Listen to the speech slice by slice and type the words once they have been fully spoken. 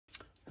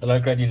Hello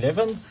grade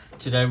 11s.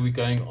 Today we're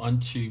going on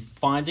to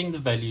finding the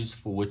values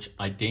for which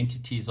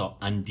identities are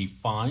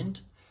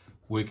undefined,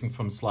 working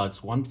from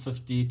slides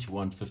 150 to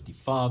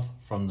 155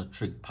 from the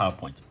trig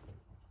PowerPoint.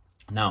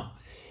 Now,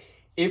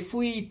 if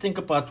we think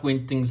about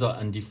when things are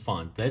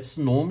undefined, that's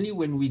normally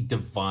when we're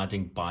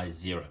dividing by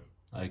 0,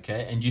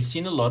 okay? And you've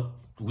seen a lot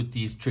with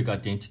these trig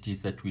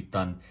identities that we've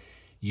done.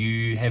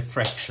 You have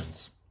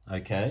fractions,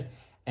 okay?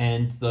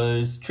 And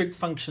those trig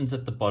functions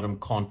at the bottom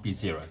can't be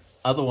 0.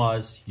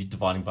 Otherwise, you're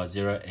dividing by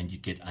 0 and you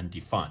get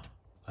undefined,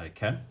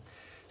 okay?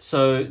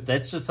 So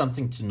that's just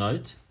something to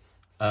note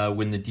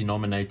when the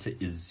denominator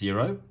is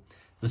 0.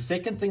 The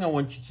second thing I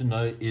want you to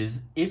know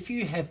is if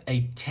you have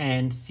a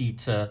tan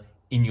theta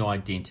in your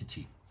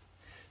identity,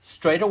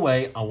 straight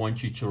away, I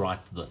want you to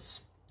write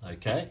this,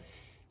 okay?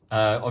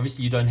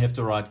 Obviously, you don't have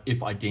to write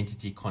if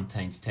identity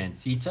contains tan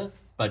theta,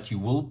 but you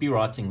will be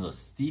writing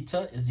this.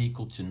 Theta is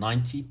equal to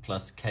 90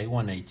 plus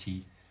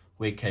k180,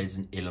 where k is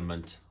an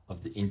element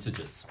of the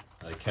integers,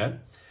 okay?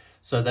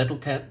 So that'll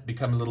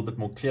become a little bit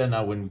more clear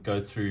now when we go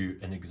through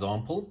an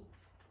example.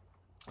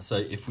 So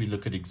if we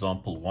look at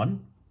example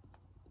 1,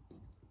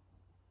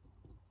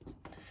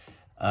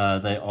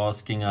 they're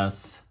asking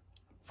us,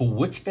 for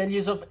which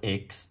values of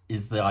x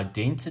is the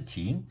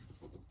identity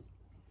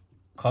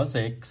cos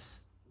x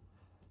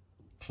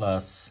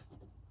plus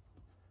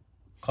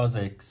cos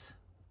x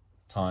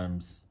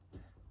times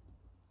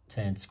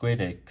tan squared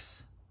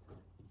x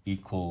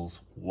equals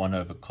 1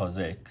 over cos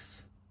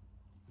x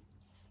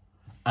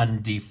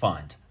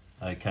undefined,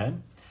 okay?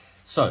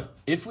 So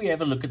if we have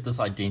a look at this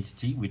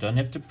identity, we don't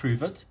have to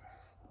prove it,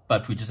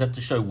 but we just have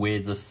to show where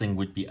this thing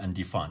would be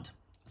undefined.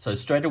 So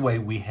straight away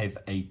we have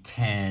a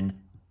tan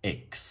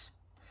x.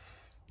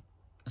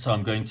 So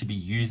I'm going to be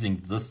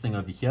using this thing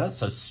over here.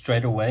 So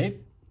straight away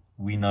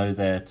we know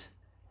that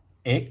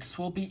x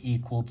will be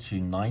equal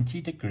to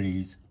 90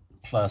 degrees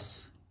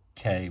plus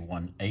k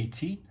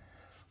 180,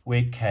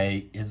 where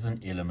k is an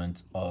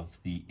element of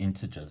the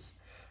integers.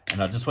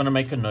 And I just want to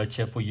make a note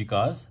here for you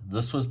guys.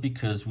 This was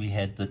because we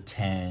had the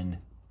tan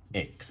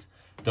x.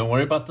 Don't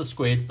worry about the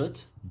squared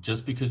bit.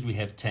 Just because we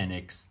have tan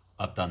x,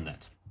 I've done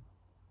that.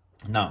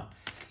 Now,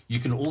 you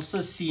can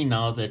also see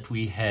now that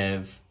we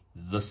have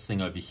this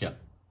thing over here.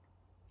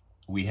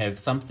 We have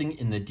something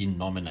in the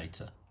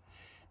denominator,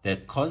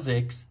 that cos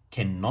x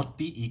cannot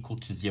be equal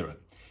to 0.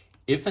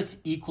 If it's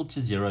equal to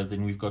 0,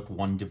 then we've got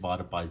 1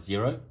 divided by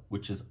 0,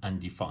 which is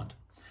undefined.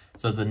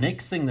 So the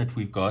next thing that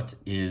we've got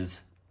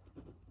is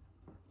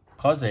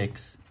cos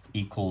x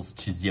equals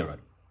to 0.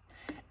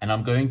 And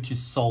I'm going to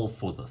solve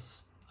for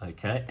this,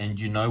 okay? And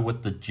you know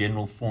what the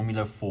general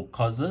formula for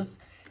cos is?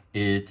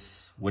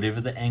 It's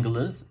whatever the angle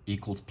is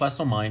equals plus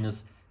or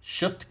minus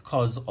shift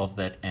cos of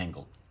that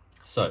angle.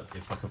 So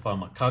if I can find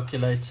my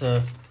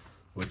calculator,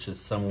 which is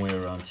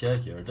somewhere around here,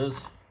 here it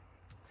is,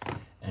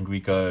 and we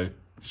go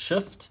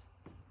shift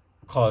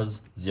cos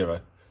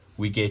 0,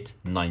 we get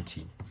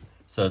 90.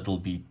 So it'll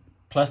be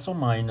plus or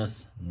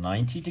minus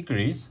 90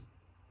 degrees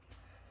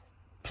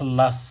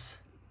plus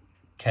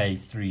k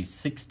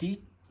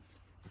 360,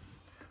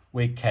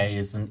 where k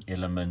is an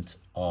element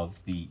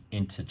of the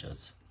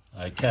integers,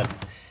 okay?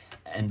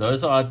 And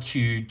those are our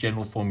two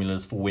general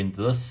formulas for when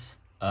this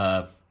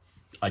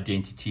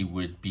identity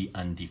would be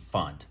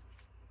undefined.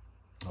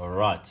 All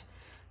right,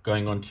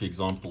 going on to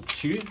example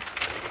 2.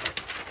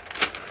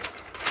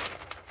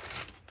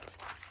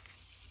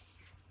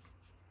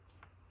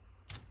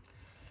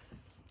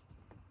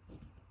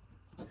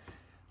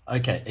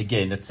 Okay,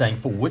 again, it's saying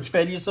for which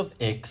values of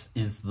x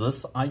is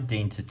this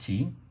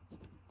identity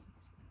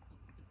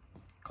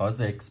cos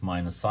x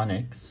minus sin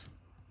x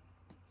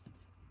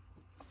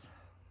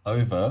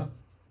over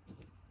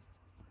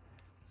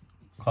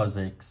cos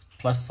x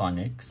plus sin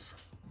x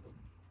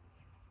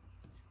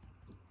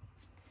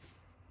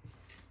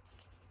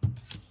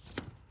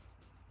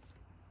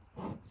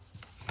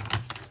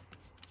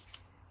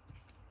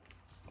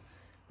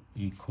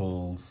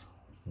equals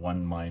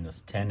 1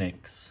 minus tan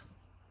x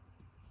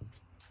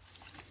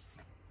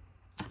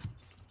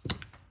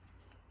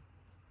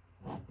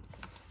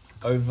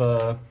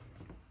over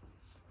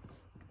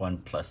 1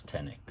 plus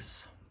tan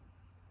x.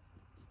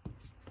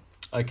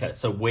 Okay,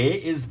 so where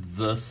is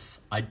this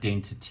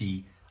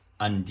identity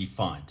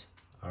undefined?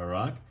 All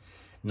right.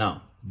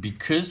 Now,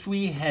 because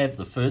we have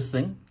the first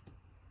thing,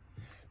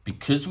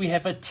 because we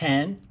have a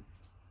tan,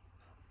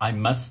 I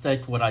must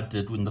state what I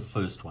did in the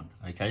first one,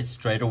 okay,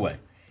 straight away.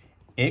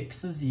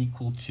 X is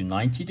equal to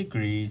 90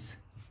 degrees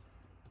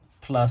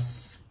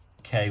plus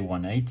k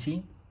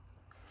 180,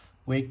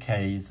 where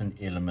k is an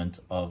element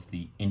of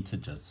the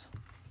integers.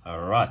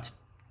 All right.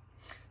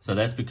 So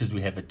that's because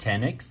we have a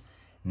tan x.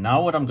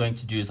 Now what I'm going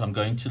to do is I'm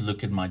going to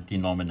look at my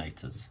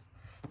denominators.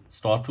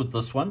 Start with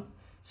this one.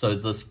 So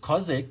this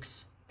cos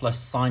x plus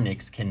sin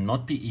x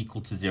cannot be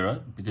equal to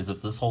 0, because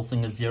if this whole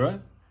thing is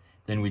 0,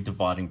 then we're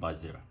dividing by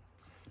 0.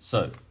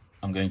 So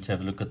I'm going to have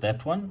a look at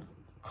that one.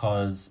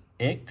 Cos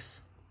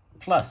x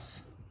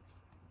plus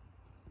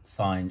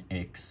sin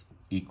x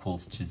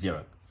equals to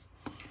 0.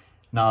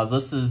 Now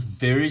this is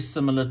very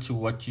similar to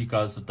what you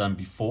guys have done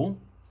before.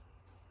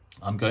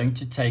 I'm going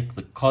to take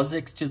the cos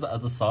x to the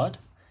other side,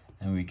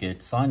 and we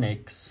get sine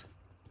x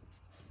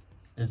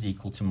is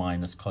equal to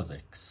minus cos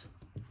x.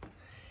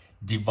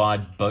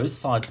 Divide both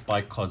sides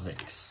by cos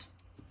x.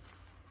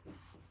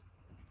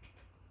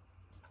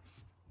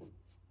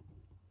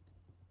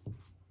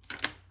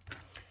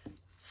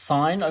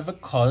 Sine over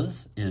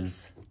cos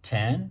is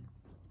tan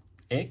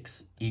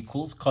x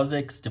equals cos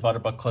x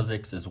divided by cos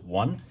x is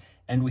 1,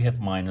 and we have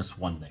minus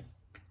 1 there.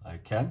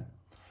 Okay,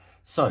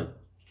 so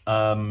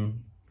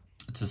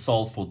to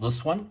solve for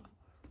this one,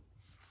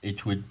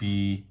 it would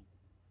be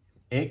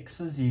x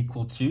is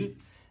equal to,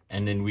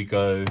 and then we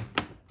go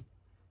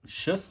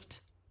shift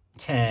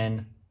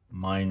tan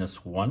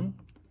minus 1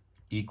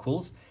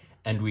 equals,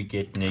 and we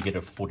get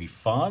negative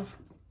 45.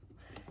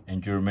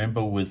 And you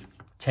remember with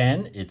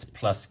tan, it's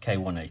plus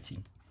k180,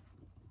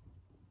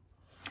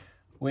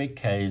 where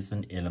k is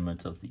an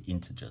element of the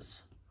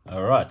integers.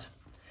 All right,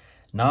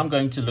 now I'm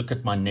going to look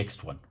at my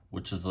next one,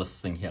 which is this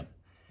thing here.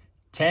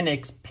 Tan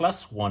x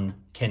plus 1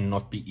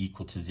 cannot be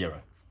equal to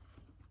 0.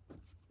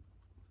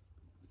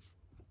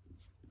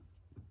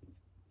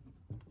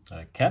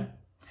 Okay,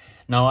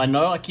 now I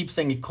know I keep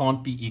saying it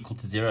can't be equal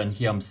to 0, and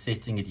here I'm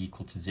setting it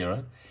equal to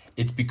 0.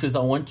 It's because I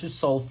want to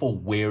solve for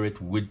where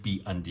it would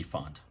be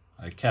undefined.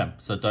 Okay,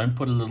 so don't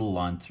put a little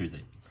line through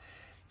there.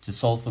 To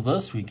solve for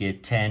this, we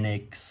get tan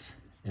x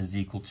is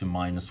equal to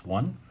minus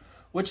 1,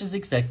 which is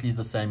exactly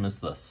the same as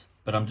this.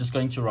 But I'm just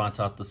going to write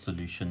out the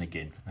solution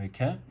again.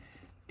 Okay,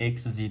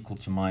 x is equal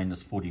to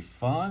minus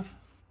 45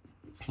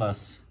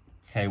 plus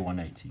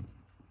k180,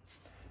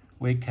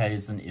 where k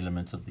is an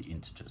element of the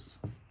integers.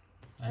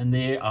 And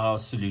there our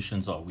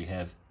solutions are. We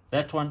have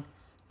that one,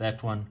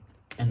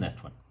 and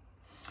that one.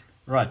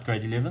 Right,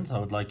 grade 11s, I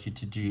would like you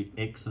to do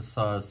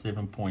exercise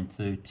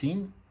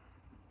 7.13,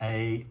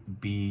 A,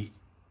 B,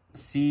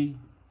 C,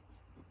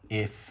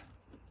 F,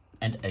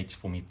 and H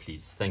for me,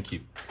 please. Thank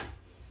you.